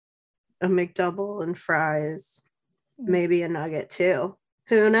a McDouble and fries, maybe a nugget too.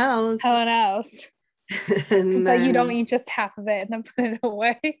 Who knows? But you don't eat just half of it and then put it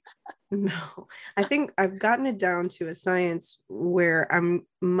away. No, I think I've gotten it down to a science where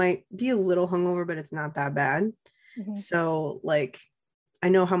might be a little hungover, but it's not that bad. So like I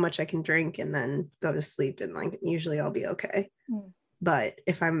know how much I can drink and then go to sleep and like usually I'll be okay. But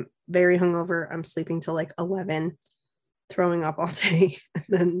if I'm very hungover, I'm sleeping till like 11, throwing up all day and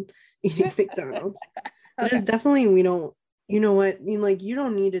then eating McDonald's. But it's definitely, we don't, you know what, you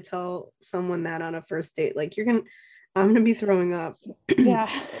don't need to tell someone that on a first date. Like I'm gonna be throwing up. Yeah.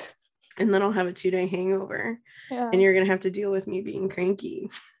 And then I'll have a 2-day hangover. Yeah. And you're gonna have to deal with me being cranky.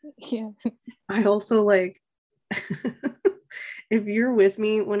 Yeah. I also like if you're with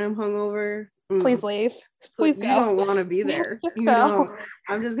me when I'm hungover, please leave. Please go. You don't want to be there. Just go.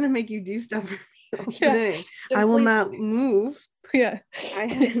 I'm just gonna make you do stuff for me all day. I will not move. Yeah. I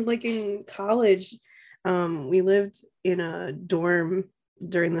had like in college, we lived in a dorm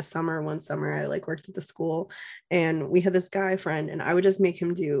during the summer. One summer I like worked at the school and we had this guy friend and I would just make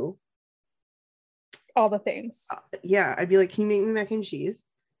him do all the things. I'd be like, can you make me mac and cheese?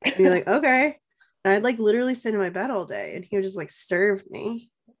 And be like, okay. And I'd like literally sit in my bed all day and he would just like serve me.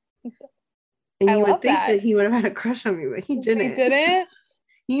 And you would think that he would have had a crush on me, but he didn't. He didn't?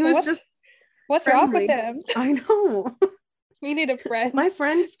 He was just what's friendly. wrong with him? I know. We need a friend. My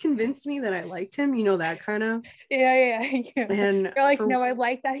friends convinced me that I liked him, that kind of. Yeah. And you're like, no, I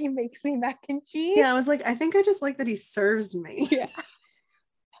like that he makes me mac and cheese. Yeah, I was like, I think I just like that he serves me. Yeah.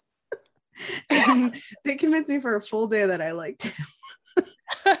 And they convinced me for a full day that I liked him.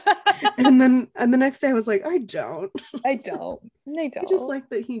 And the next day I was like, I don't. I don't. I just like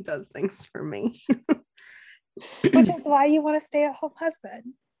that he does things for me. Which is why you want a stay-at-home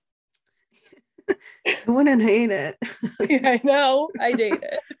husband. I wouldn't hate it. Yeah, I know. I date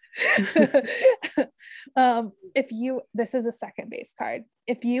it. This is a second base card.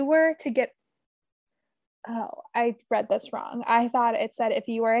 If you were to get, I read this wrong. I thought it said if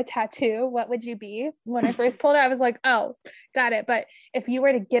you were a tattoo, what would you be? When I first pulled it, I was like, oh, got it. But if you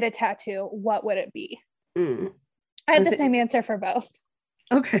were to get a tattoo, what would it be? I had the same answer for both.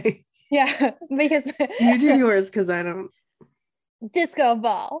 Okay. Yeah, because you do yours because I don't. Disco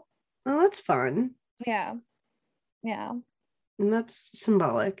ball. Oh, that's fun. Yeah. Yeah. And that's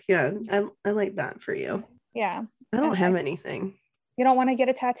symbolic. Yeah. I like that for you. Yeah. I don't have anything. You don't want to get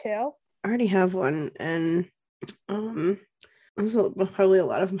a tattoo? I already have one. And probably a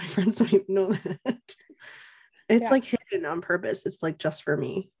lot of my friends don't even know that. It's like hidden on purpose. It's like just for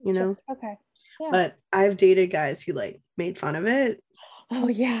me, you know? Okay. Yeah. But I've dated guys who like made fun of it. Oh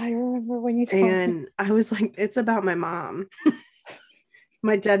yeah, I remember when you told me. And I was like, it's about my mom.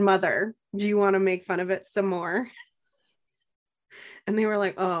 My dead mother. Do you want to make fun of it some more? And they were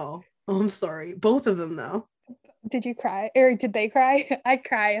like, oh, I'm sorry. Both of them though. Did you cry or did they cry? I'd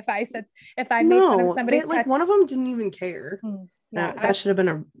cry if I made fun of somebody's like one of them didn't even care. Yeah, that should have been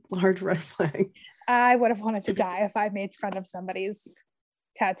a large red flag. I would have wanted to die if I made fun of somebody's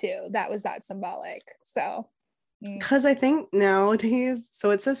tattoo that was that symbolic. So because I think nowadays,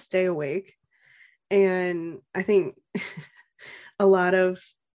 so it says stay awake, and I think a lot of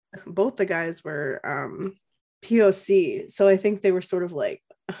both the guys were POC, so I think they were sort of like,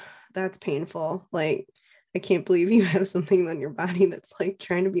 that's painful, like I can't believe you have something on your body that's like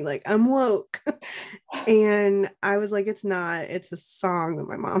trying to be like, I'm woke. And I was like, it's not, it's a song that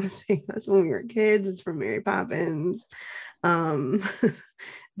my mom sang us when we were kids. It's from Mary Poppins.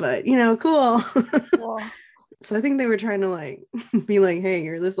 But you know, cool. So I think they were trying to like be like, hey,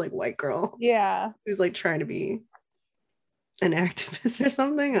 you're this like white girl. Yeah. Who's like trying to be an activist or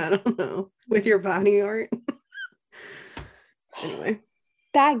something. I don't know. With your body art. Anyway.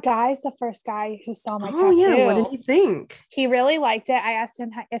 That guy's the first guy who saw my tattoo. Oh yeah, what did he think? He really liked it. I asked him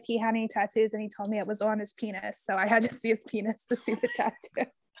if he had any tattoos and he told me it was on his penis. So I had to see his penis to see the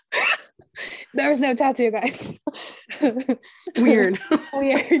tattoo. There was no tattoo, guys. Weird.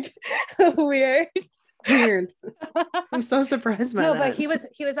 Weird. I'm so surprised by that. No, but he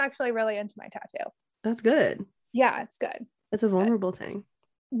was actually really into my tattoo. That's good. Yeah, it's good. It's a vulnerable thing.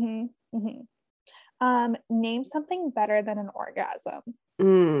 Mm-hmm. Mm-hmm. Name something better than an orgasm.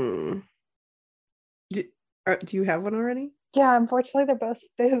 Do you have one already? Yeah, unfortunately they're both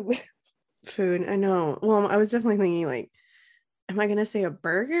food. I know. Well, I was definitely thinking like, am I gonna say a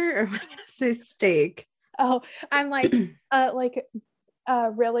burger or am I gonna say steak? Oh, I'm like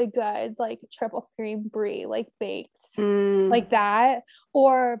really good like triple cream brie, like baked like that,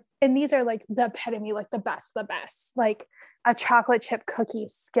 and these are like the epitome, like the best, like a chocolate chip cookie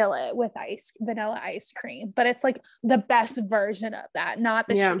skillet with vanilla ice cream, but it's like the best version of that, not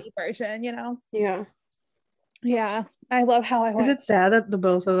the shitty version, you know? Yeah, I love how I went. Is it sad that the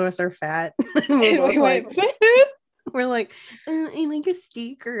both of us are fat? We're like, I like a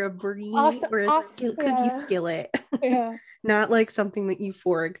steak or a brie or a cookie skillet. Yeah. Not like something that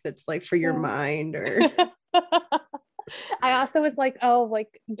euphoric that's like for your mind or I also was like, oh,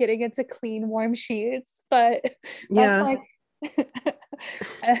 like getting into clean warm sheets, but that's like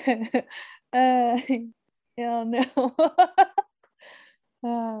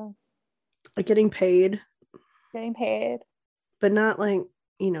no. Like getting paid, but not like,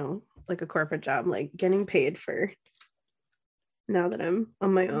 you know, like a corporate job, like getting paid for now that I'm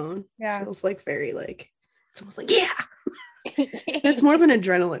on my own. Feels like very like, it's almost like it's more of an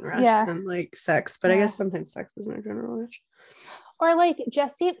adrenaline rush than like sex, but I guess sometimes sex is an adrenaline rush. Or like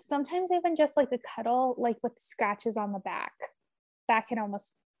just sometimes even just like a cuddle, like with scratches on the back. That can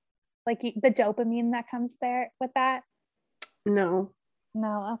almost like the dopamine that comes there with that. No,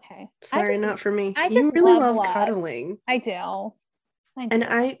 okay. Sorry, not for me. I just you really love cuddling. I do. And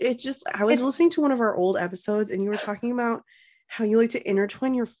I was listening to one of our old episodes and you were talking about how you like to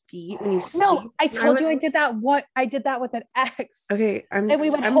intertwine your feet when you sleep. No, I told you I did that. I did that with an ex. Okay, and we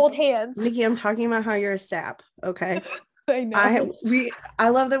would hold hands. Nikki, I'm talking about how you're a sap. Okay. I know. I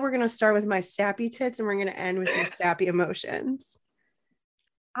love that we're gonna start with my sappy tits and we're gonna end with your sappy emotions.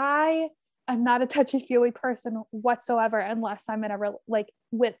 I am not a touchy-feely person whatsoever unless I'm in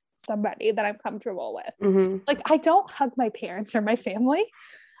with somebody that I'm comfortable with. Mm-hmm. Like I don't hug my parents or my family.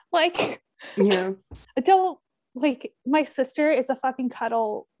 Like yeah. I don't Like my sister is a fucking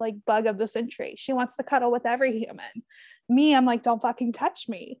cuddle like bug of the century. She wants to cuddle with every human. Me, I'm like, don't fucking touch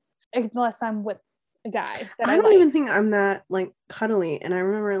me unless I'm with a guy that I don't even think I'm that like cuddly. And I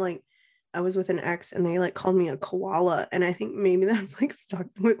remember like I was with an ex and they like called me a koala, and I think maybe that's like stuck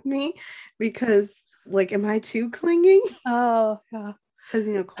with me because like, am I too clingy? Oh yeah, because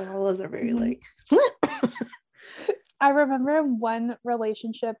you know koalas are very like I remember in one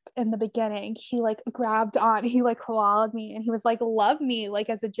relationship in the beginning, he like koala'd me and he was like, love me,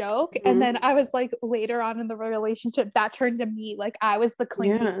 like as a joke. Mm-hmm. And then I was like, later on in the relationship, that turned to me, like I was the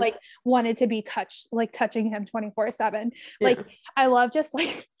clingy, like wanted to be touched, like touching him 24/7. Like I love just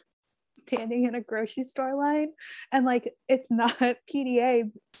like standing in a grocery store line and like it's not PDA,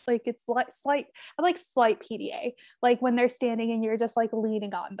 like it's like slight PDA, like when they're standing and you're just like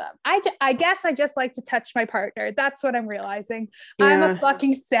leaning on them. I guess I just like to touch my partner. That's what I'm realizing. I'm a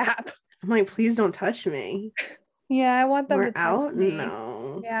fucking sap. I'm like, please don't touch me. Yeah, I want them We're to touch out me.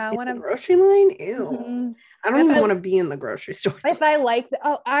 No, yeah, I want to grocery line. Ew. Mm-hmm. I don't even want to be in the grocery store. If I like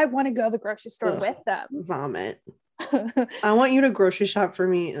I want to go to the grocery store with them. Vomit. I want you to grocery shop for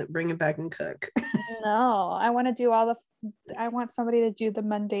me and bring it back and cook. No, I want to do I want somebody to do the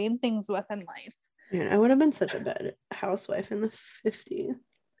mundane things with in life. Man, I would have been such a bad housewife in the 50s.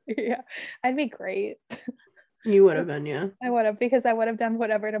 Yeah, I'd be great. You would have been, yeah. I would have, because I would have done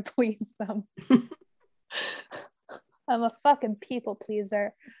whatever to please them. I'm a fucking people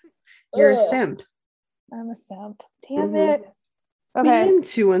pleaser. You're a simp. I'm a simp. Damn it. Okay. I am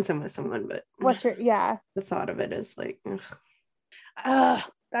too once I'm with someone, but what's your the thought of it is like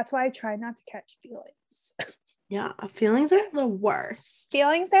that's why I try not to catch feelings. Yeah, feelings are the worst.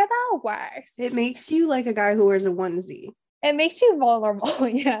 Feelings are the worst. It makes you like a guy who wears a onesie. It makes you vulnerable.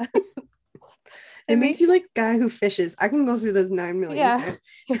 Yeah. It makes you like a guy who fishes. I can go through this 9 million times.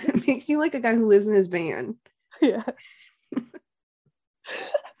 It makes you like a guy who lives in his van. Yeah.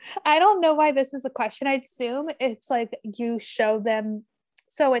 I don't know why this is a question. I'd assume it's like you show them.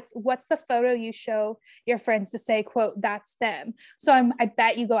 So it's what's the photo you show your friends to say, quote, that's them. So I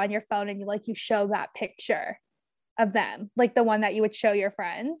bet you go on your phone and you show that picture of them, like the one that you would show your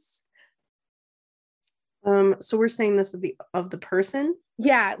friends. So we're saying this of the person?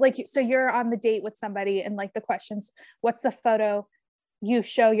 Yeah, like so you're on the date with somebody and like the questions, what's the photo you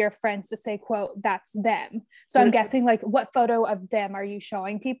show your friends to say, quote, that's them. So I'm guessing like what photo of them are you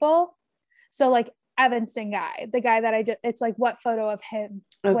showing people? So like Evanston guy, the guy that it's like what photo of him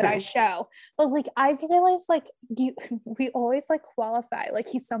would I show? But like I've realized like we always like qualify, like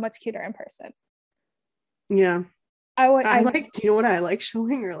he's so much cuter in person. Yeah. I like, do you know what I like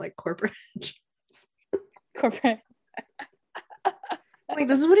showing, or like corporate? Corporate. Like,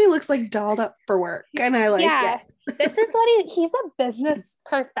 this is what he looks like dolled up for work, and I like it. This is what he's a business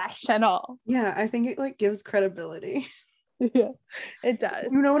professional. Yeah, I think it like gives credibility. Yeah, it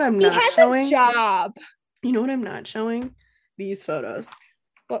does. You know what I'm not showing? He has a job. You know what I'm not showing? These photos.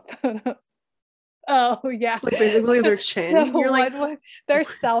 What photos? Oh yeah. Like basically their chin. You're like, they're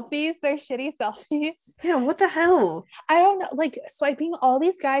selfies. They're shitty selfies. Yeah, what the hell? I don't know. Like swiping, all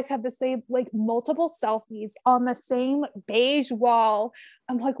these guys have the same, like multiple selfies on the same beige wall.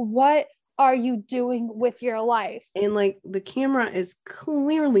 I'm like, what are you doing with your life? And like the camera is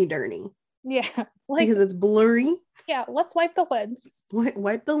clearly dirty. Yeah. Like, because it's blurry. Yeah, let's wipe the lens.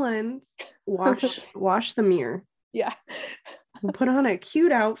 Wipe the lens. Wash the mirror. Yeah. Put on a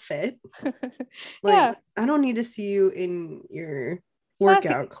cute outfit. Like, I don't need to see you in your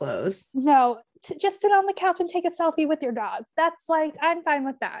workout clothes. No, just sit on the couch and take a selfie with your dog. That's like, I'm fine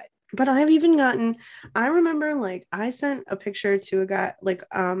with that. But I remember like I sent a picture to a guy, like,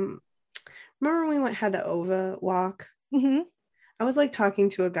 remember when we had the OVA walk? Mm-hmm. I was like talking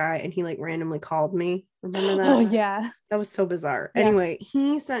to a guy and he like randomly called me. Remember that? Oh yeah. That was so bizarre. Yeah. Anyway,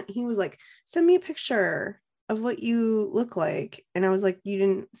 he was like, send me a picture of what you look like. And I was like, you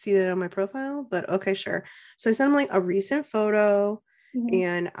didn't see that on my profile, but okay, sure. So I sent him like a recent photo,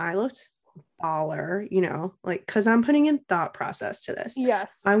 and I looked baller, like, because I'm putting in thought process to this.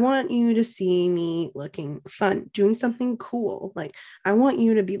 Yes. I want you to see me looking fun, doing something cool. Like, I want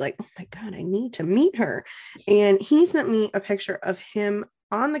you to be like, oh my God, I need to meet her. And he sent me a picture of him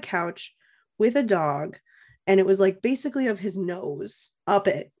on the couch with a dog. And it was like basically of his nose up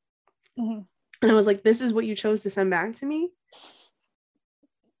it. Mm-hmm. And I was like, this is what you chose to send back to me?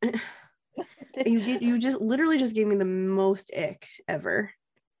 You just literally just gave me the most ick ever.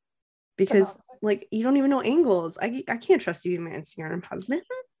 Because like, you don't even know angles. I can't trust you, my Instagram husband.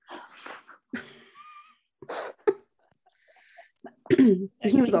 He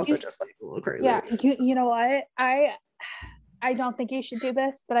was also just like a little crazy. Yeah, you know what? I don't think you should do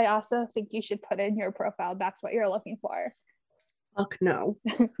this, but I also think you should put in your profile. That's what you're looking for. Fuck no.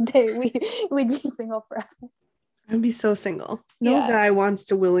 We'd be single forever. I'd be so single. No guy wants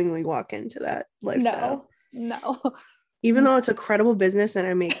to willingly walk into that lifestyle. No. Even though it's a credible business and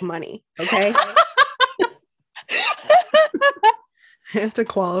I make money. Okay. I have to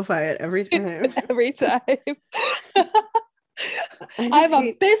qualify it every time. Every time. I'm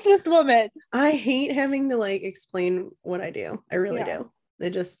a businesswoman. I hate having to like explain what I do. I really do. It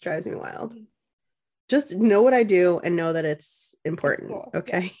just drives me wild. Just know what I do and know that it's important. Cool.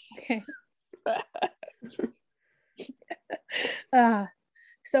 Okay. Okay.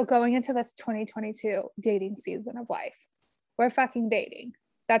 So going into this 2022 dating season of life, we're fucking dating.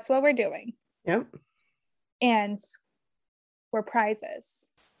 That's what we're doing. Yep. And we're prizes,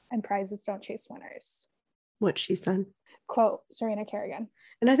 and prizes don't chase winners. What she said. Quote Serena Kerrigan.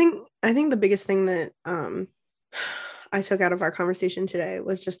 And I think the biggest thing that I took out of our conversation today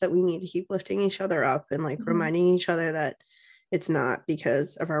was just that we need to keep lifting each other up and like reminding each other that it's not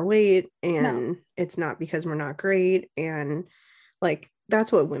because of our weight and it's not because we're not great, and like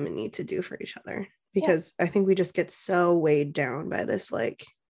that's what women need to do for each other, because I think we just get so weighed down by this, like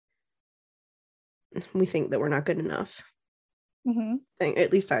we think that we're not good enough thing.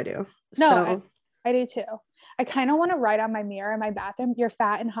 At least I do. I do too. I kind of want to write on my mirror in my bathroom, "You're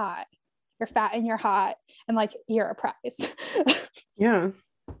fat and hot. You're fat and you're hot," and like you're a prize. Yeah.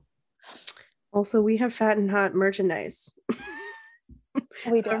 Also, we have fat and hot merchandise.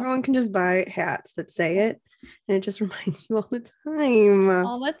 So everyone can just buy hats that say it, and it just reminds you all the time.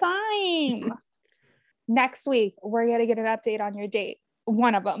 All the time. Next week, we're going to get an update on your date.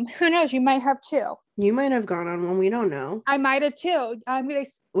 One of them. Who knows? You might have two. You might have gone on one. We don't know. I might have too. I'm going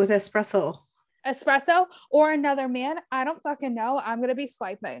to... With espresso or another man. I don't fucking know. I'm going to be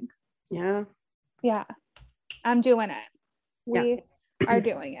swiping. Yeah. I'm doing it. We are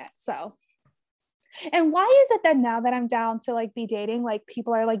doing it. So... And why is it that now that I'm down to like be dating, like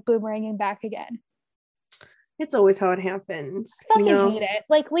people are like boomeranging back again? It's always how it happens. I fucking hate it.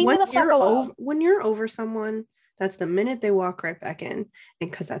 Like leave me the fuck alone. When you're over someone, that's the minute they walk right back in.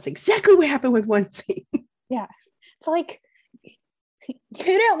 And because that's exactly what happened with Onesie. Yeah. It's like, you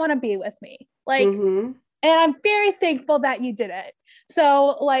didn't want to be with me. Like, and I'm very thankful that you did it.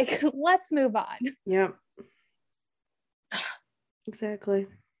 So like, let's move on. Yep. Exactly.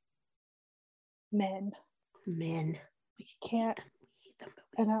 Men. We can't.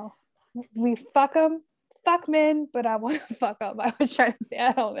 I know. We fuck them. Fuck men, but I want to fuck them. I was trying to say,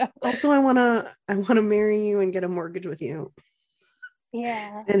 I don't know. Also, I wanna marry you and get a mortgage with you.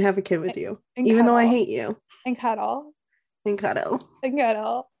 Yeah. And have a kid with you. Even though I hate you. And cuddle. And cuddle. And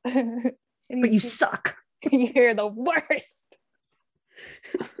cuddle. But you suck. You're the worst.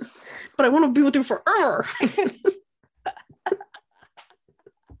 But I want to be with you forever.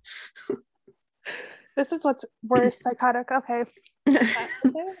 This is we're psychotic. Okay.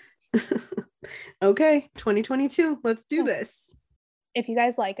 Okay, 2022. Let's do this. If you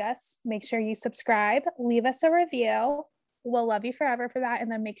guys like us, make sure you subscribe, leave us a review. We'll love you forever for that. And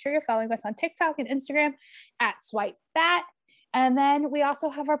then make sure you're following us on TikTok and Instagram at Swipe That. And then we also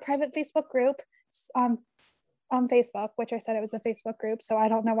have our private Facebook group on Facebook, which I said it was a Facebook group. So I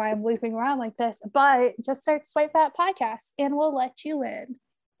don't know why I'm looping around like this, but just search Swipe That Podcast and we'll let you in.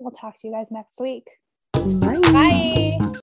 We'll talk to you guys next week. Bye. Bye.